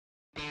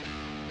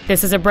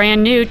This is a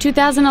brand new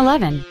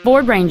 2011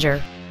 Ford Ranger.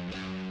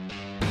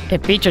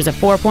 It features a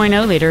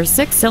 4.0-liter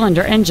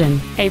six-cylinder engine,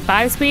 a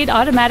 5-speed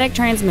automatic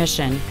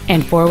transmission,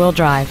 and four-wheel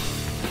drive.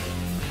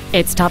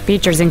 Its top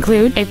features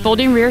include a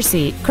folding rear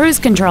seat, cruise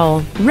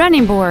control,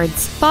 running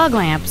boards, fog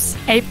lamps,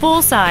 a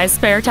full-size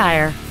spare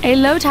tire, a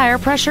low tire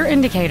pressure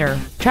indicator,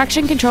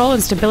 traction control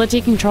and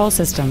stability control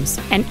systems,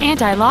 an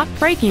anti-lock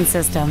braking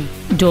system,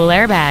 dual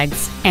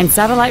airbags, and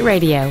satellite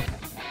radio.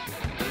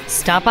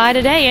 Stop by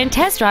today and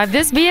test drive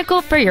this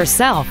vehicle for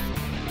yourself.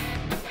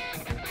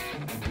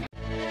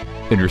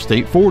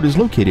 Interstate Ford is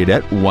located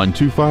at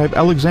 125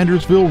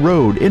 Alexandersville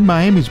Road in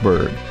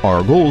Miamisburg.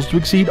 Our goal is to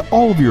exceed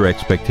all of your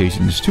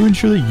expectations to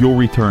ensure that you'll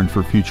return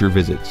for future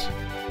visits.